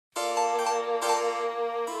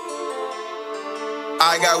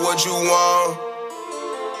I got what you want.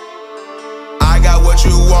 I got what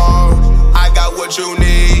you want. I got what you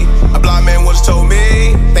need. A blind man once told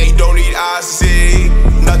me they don't need eyes to see.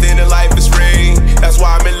 Nothing in life is free. That's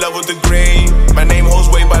why I'm in love with the green. My name holds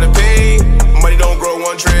weight by the P. Money don't grow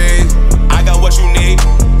on trees. I got what you need.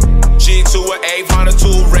 G to an A, find a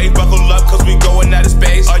tool, Ray, buckle up, cause we going out of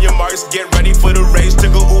space. On your marks, get ready for the race.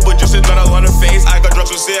 Took a Uber, just another on the face. I got drugs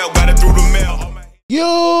for sale, got it through the mail.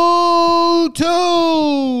 YouTube!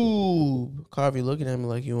 Kevvv looking at me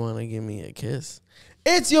like you want to give me a kiss.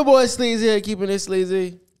 It's your boy Sleazy here, keeping it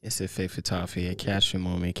sleazy. It's your fake photography at Kaptured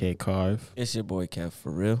Moment, aka CARNIVAL. It's your boy Kevvv for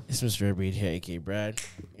real. It's Mr. Reed here, aka Brad.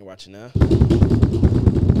 You're watching now.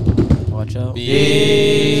 Watch out.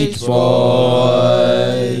 Beach Boys.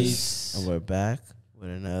 And we're back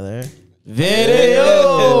with another video.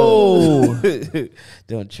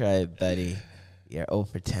 Don't try it, buddy. You're 0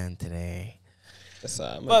 for 10 today. That's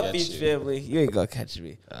all right. But Beach family, you ain't gonna catch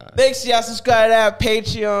me. Make sure y'all subscribe to that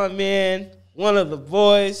Patreon, man. One of the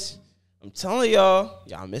boys. I'm telling y'all,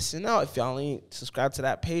 y'all missing out if y'all ain't subscribed to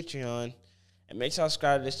that Patreon. And make sure y'all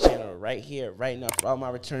subscribe to this channel right here, right now, for all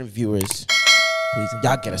my returning viewers. Please,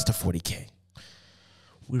 y'all get us to 40K.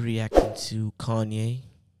 We're reacting to Kanye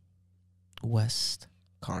West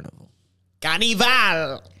Carnival.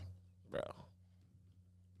 Carnival! Bro.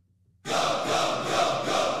 Go, go, go,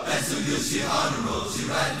 go. That's who you, she on the road. She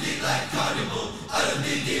ride dick like carnival. I don't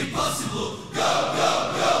need the impossible. Go, go,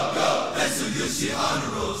 go, go. That's who you, she on the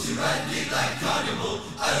road. She ride dick like carnival.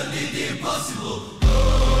 I don't need the impossible.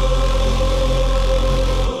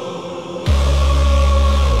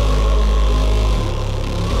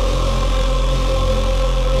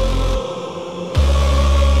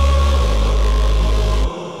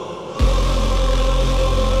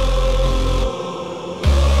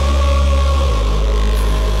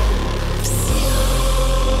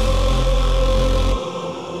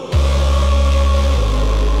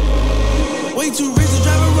 Too rich to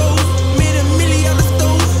drive a road, made $1 million on the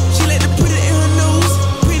stove. She like to put it in her nose.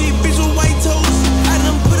 Pretty bitch with white toes. I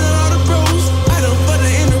done put it on the bros. I done put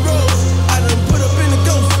her in the rose. I done put up in the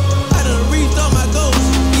ghost. I done reached all my goals.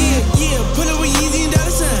 Yeah, yeah, pull up with Yeezy and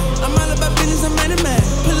dollar sign. I'm all about business, I'm man of man.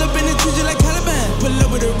 Pull up in the trenches like Caliban. Pull up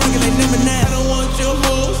with a rocket like number 9. I don't want your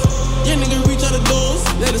hoes. Your nigga reach all the goals.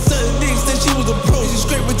 Let her suck the dick, said she was a pro. She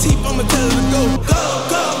scrape with teeth, I'ma tell her to go. Go,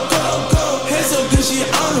 go, go, go. Head so good, she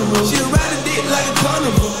honorable. She ride a dick like a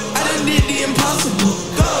carnival. I done did the impossible.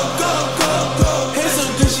 Go, go, go, go. Head so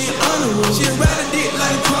good, she honorable. She ride a dick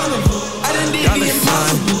like a carnival. I done did the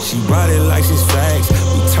impossible. She ride it like she's facts.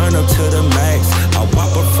 We turn up to the max. I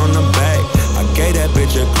whop her from the back. I gave that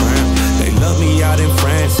bitch a cramp. They love me out in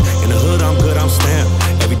France. In the hood, I'm good, I'm stamped.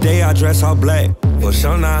 Every day I dress all black. For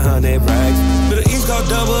sure 900 racks. To the East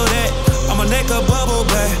Coast double that. On my neck a bubble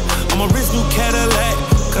back. On my wrist new Cadillac.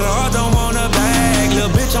 Cause I don't want a bag.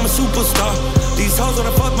 Little bitch, I'm a superstar. These hoes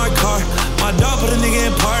wanna fuck my car. My dog put a nigga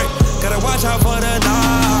in park. Gotta watch out for the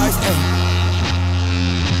dogs.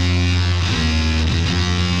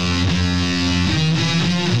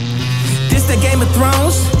 This the Game of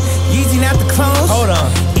Thrones. Yeezy not the clones. Hold on.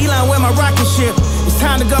 Elon, where my rocket ship? It's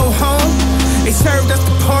time to go home. They served us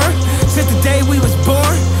the porn since the day we was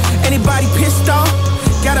born. Anybody pissed off?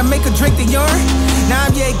 Gotta make a drink the urine. Now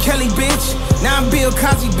I'm Ye Kelly, bitch. Now I'm Bill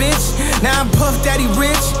Cosby, bitch. Now I'm Puff Daddy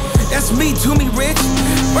Rich. That's me, to me rich.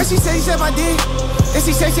 What she say, I did. And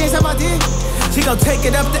she say, I did. She gon' take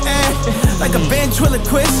it up the ass like a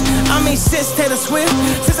ventriloquist. I mean, sis Taylor Swift.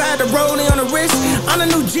 Since I had the rolling on the wrist, I'm the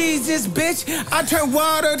new Jesus, bitch. I turn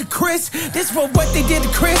water to Chris. This for what they did to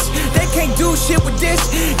Chris. They can't do shit with this.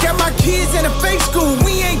 Got my kids in a fake school.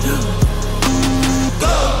 We ain't.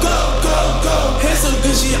 Go, go, go, go. Head so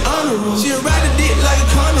good, she honorable. She ride a dick like a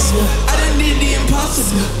carnival. I done did the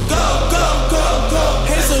impossible. Go, go, go, go.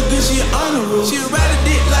 Head so good, she honorable. She ride a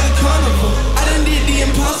dick like a carnival. I done did the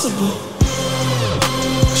impossible.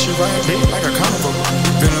 She ride a dick like a carnival.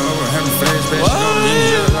 Been over having flashbacks. She don't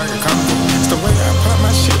need it like a carnival. It's the way I pop my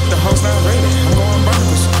shit. The house not ready. I'm going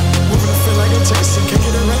Barnabas. Moving to feel like a Texan. Can't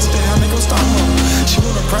get arrested. I make her stop home. She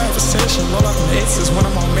want a private session. Roll out the X's when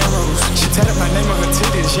I'm on Melrose. She tatted my name on her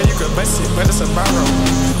titties. Yeah, you could bust it, but it's a borrow.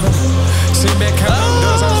 Sit back, count on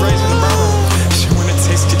doors. I was raised in the borrow. She wanna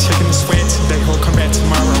taste the chicken and sweat today. Ho, come back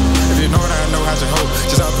tomorrow. If you know what I know, how's your hoe?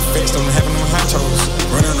 Just off the face, don't having them hot toes.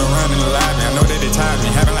 Running around in the lobby. I know that they tired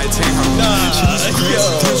me. Having like 10 hoes. She needs some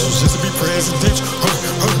presidentials just to be presidential.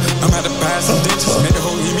 I'm out to buy some ditches. Make the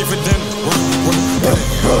hoe eat me for dinner.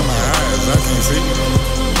 My eyes, I can't see.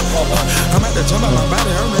 I'm about to jump out my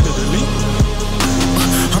body, I'm ready to leap.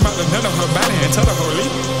 I'm about to nut on her body and tell her whole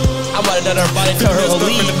leap. I'm about to nut her body, tell her whole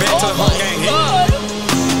leap. Oh my God.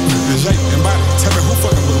 The shape and body, tell me who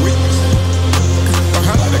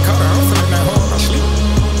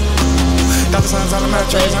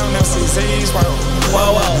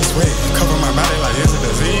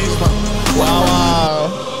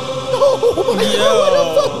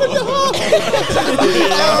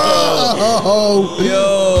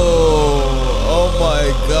Oh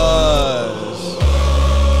my gosh.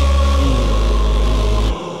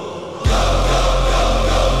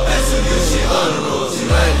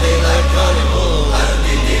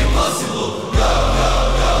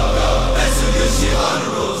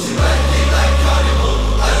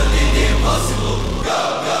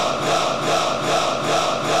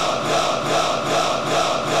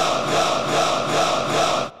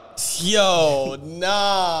 Yo,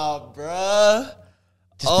 nah, bruh.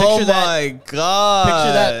 Just picture my god.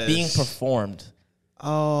 Picture that being performed.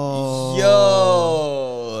 Oh,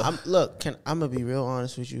 Yo. I'm gonna be real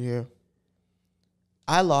honest with you here.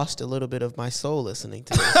 I lost a little bit of my soul listening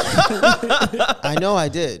to this. I know I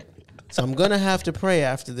did. So I'm gonna have to pray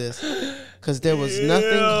after this, because there was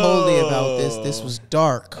nothing holy about this. This was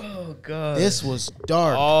dark. Oh god. This was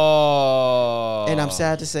dark. Oh. And I'm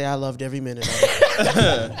sad to say I loved every minute of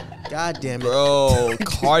it. God damn it. Bro,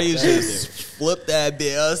 Cardi just flipped that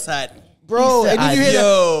bit outside. Bro, and then you hear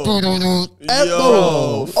Yo. that.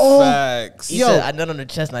 Yo. Oh. Facts. He Yo. said, I nut on her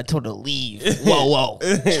chest and I told her to leave. Whoa.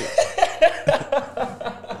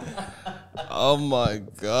 Oh my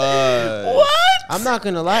god. What? I'm not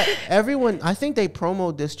gonna lie. I think they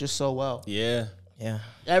promoted this just so well. Yeah. Yeah.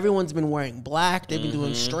 Everyone's been wearing black. They've been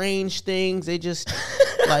doing strange things. They just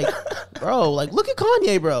bro, look at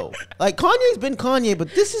Kanye, bro. Like, Kanye's been Kanye,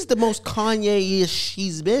 but this is the most Kanye-ish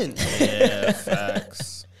he's been. Yeah,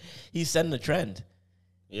 facts. He's setting the trend.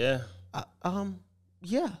 Yeah.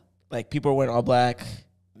 Yeah. Like, people are wearing all black,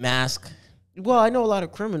 mask. Well, I know a lot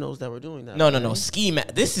of criminals that were doing that. No. Ski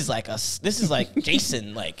mask. This is like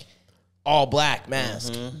Jason, like, all black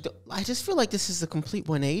mask. I just feel like this is a complete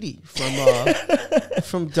 180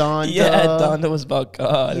 from Don. Yeah, Don, that was about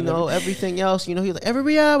God. You know, everything else, he's like,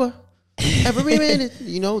 every hour, every minute,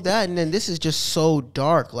 that. And then this is just so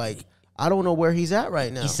dark. Like, I don't know where he's at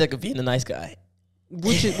right now. He's sick of being a nice guy.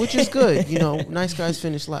 Which is good. Nice guys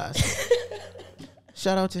finish last.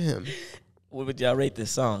 Shout out to him. What would y'all rate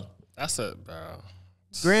this song? That's a bro.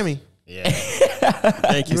 Grammy. Yeah.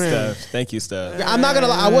 Thank you, Grammy. Steph. Thank you, Steph. Yeah, I'm not gonna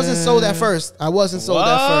lie. I wasn't sold at first. I wasn't sold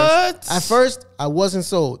at first. At first, I wasn't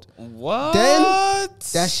sold. What? Then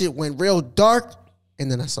that shit went real dark, and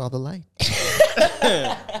then I saw the light.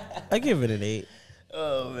 I give it an 8.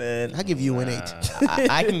 Oh, man. I give you an 8.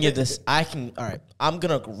 I can give this. All right. I'm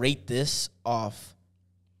going to rate this off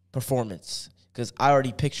performance because I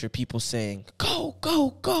already picture people saying, go,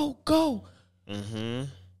 go, go, go. Mm-hmm.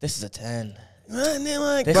 This is a 10.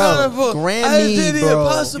 Like, Bro, Carnival, Grammy, I did the bro.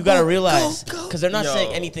 impossible. You got to realize, Go, go. because they're not Yo.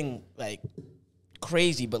 saying anything like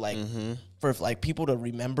crazy, but like for like people to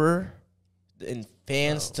remember and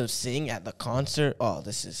fans to sing at the concert. Oh,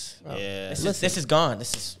 this is this is gone.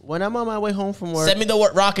 This is When I'm on my way home from work, send me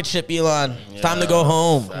the rocket ship, Elon. It's time to go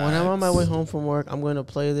home. when I'm on my way home from work, I'm going to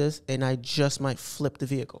play this, and I just might flip the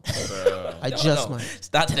vehicle. I just No, might.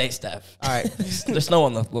 it's not today, Steph. All right. There's snow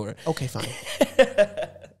on the floor. Okay, fine.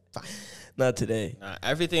 Not today.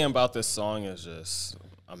 Everything about this song is just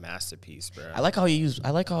a masterpiece, bro. I like how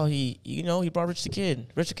he he brought Rich the Kid.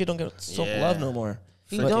 Rich the Kid don't get so Yeah. love no more.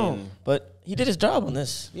 He But- don't. But he did his job on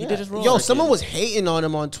this. He did his role. Yo, someone was hating on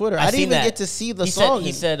him on Twitter. I didn't seen even that. get to see the he song.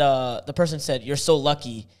 He said the person said, "You're so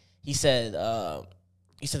lucky." He said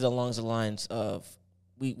along the lines of,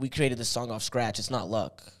 "We created this song off scratch. It's not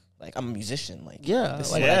luck. Like, I'm a musician. Like, Yeah,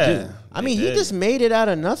 this like, is what I do." I mean, he just made it out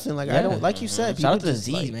of nothing. Like, I don't, like you said, Shout out to people just,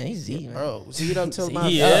 Z, like, man. He's Z, man. Bro, Z up till Z. my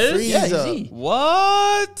He back is? freeze Yeah, he's up. Z.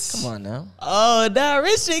 What? Come on now. Oh, that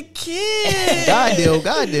Richard Kid.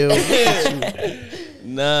 God deal.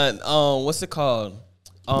 Nah, what's it called?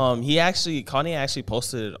 Kanye actually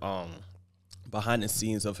posted behind the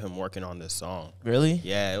scenes of him working on this song. Really?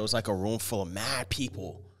 Yeah, it was like a room full of mad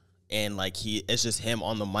people, and like it's just him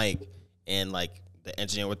on the mic, and like the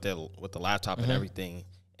engineer with the laptop and everything,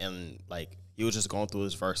 and like he was just going through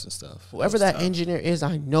his verse and stuff. Whoever that engineer is,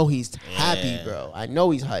 I know he's happy, bro. I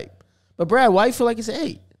know he's hype. But Brad, why you feel like it's an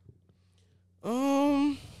 8?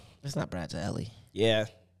 It's not Brad's alley. Yeah,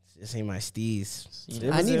 this ain't my steez.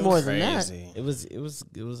 I need more than that. Crazy.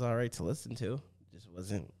 It was all right to listen to. Just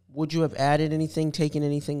wasn't. Would you have added anything, taken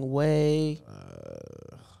anything away?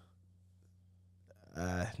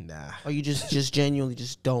 Nah. Or you just genuinely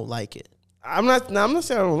just don't like it? I'm not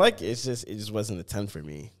saying I don't like it. It just wasn't a 10 for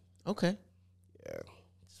me. Okay. Yeah, it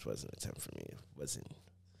just wasn't a 10 for me. It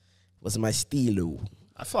wasn't my stilo.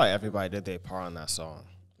 I feel like everybody did their part on that song.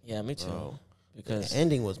 Yeah, me too. Because The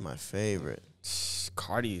ending was my favorite.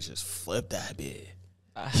 Cardi just flipped that bit.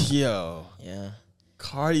 Yo, yeah,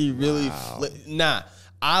 Cardi really flipped. Nah,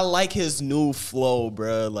 I like his new flow,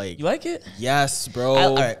 bro. Like, You like it? yes, bro.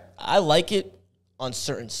 All right, I like it on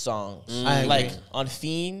certain songs. I Like agree. on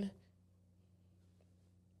Fiend,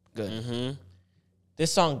 good. Mm-hmm.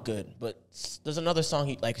 This song good, but there's another song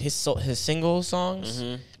he like his single songs.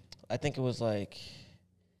 I think it was like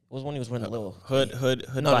it was when he was wearing the little Hood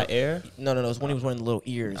No, by no. Air. No, it was when he was wearing the little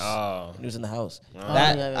ears. Oh. When he was in the house.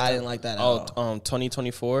 That I didn't like that. At all.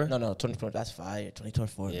 2024. No, 2024. That's fire.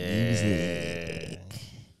 2024 Yeah. music.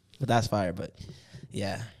 But that's fire. But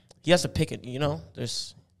yeah, he has to pick it. You know,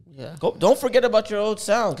 there's. Yeah. Don't forget about your old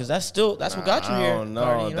sound, because that's what got you here. I don't know.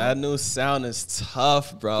 Cardi, you know? That new sound is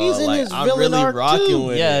tough, bro. He's in like, his I'm villain really arc, rocking too.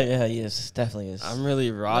 with Yeah, it. he is. Definitely is. I'm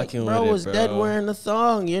really rocking Bro with it, was bro. dead wearing the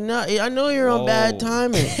thong. You're not. I know you're on bad Whoa.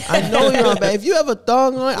 timing. I know you're on bad. If you have a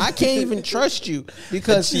thong on, I can't even trust you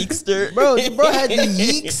because cheekster. bro had the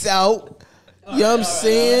yeeks out. You know what I'm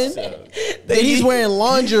saying? Then he's wearing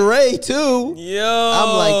lingerie too. Yo,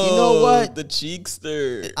 I'm like, you know what? The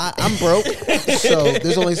cheekster. I'm broke, so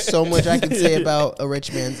there's only so much I can say about a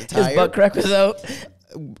rich man's His attire. butt crack was out.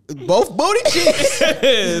 Both booty cheeks,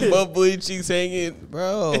 Both booty cheeks hanging.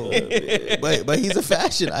 bro. But he's a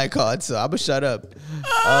fashion icon, so I'ma shut up.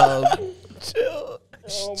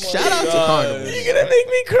 Shout out to Carnival. You're gonna make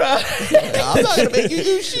me cry. I'm not gonna make you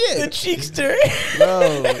do The shit, cheekster.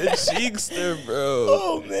 bro. The cheekster, bro.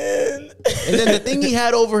 Oh man. And then the thing he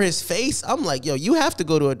had over his face, I'm like, yo, you have to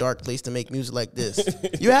go to a dark place to make music like this.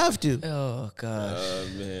 You have to. Oh gosh. Oh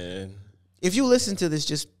man. If you listen to this,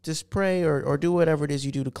 just pray or do whatever it is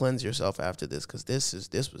you do to cleanse yourself after this, because this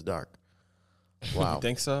was dark. Wow. You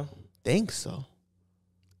think so? Think so.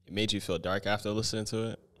 It made you feel dark after listening to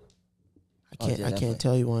it? I can't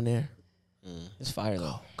tell you on there. It's fire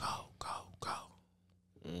though. Go.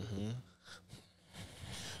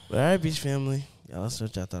 But all right, Beach family. Y'all, let's see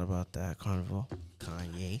what y'all thought about that. Carnival,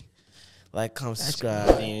 Kanye. Like, comment, subscribe.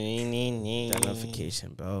 That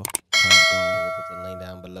notification bell. Put the link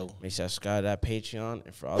down below. Make sure you subscribe to that Patreon.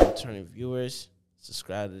 And for all the returning viewers,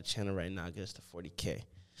 subscribe to the channel right now. Get us to 40K.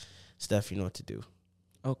 Steph, you know what to do.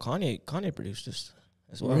 Oh, Kanye produced this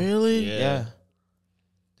as well. Really? Yeah.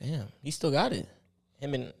 Damn, he still got it.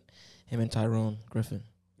 Him and Tyrone Griffin.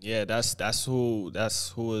 Yeah, that's who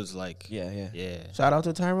is like. Yeah. Shout out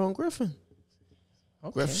to Tyrone Griffin.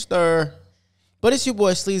 Okay. Griff Stir. But it's your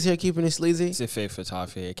boy Sleaze here, keeping it sleazy. It's your favorite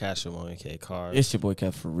photography, Cash and 1K card. It's your boy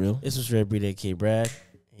Kev for real. This was Red Everyday K Brad.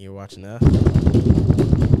 And you're watching us.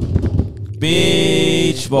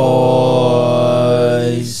 Beach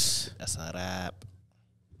Boys. That's a wrap.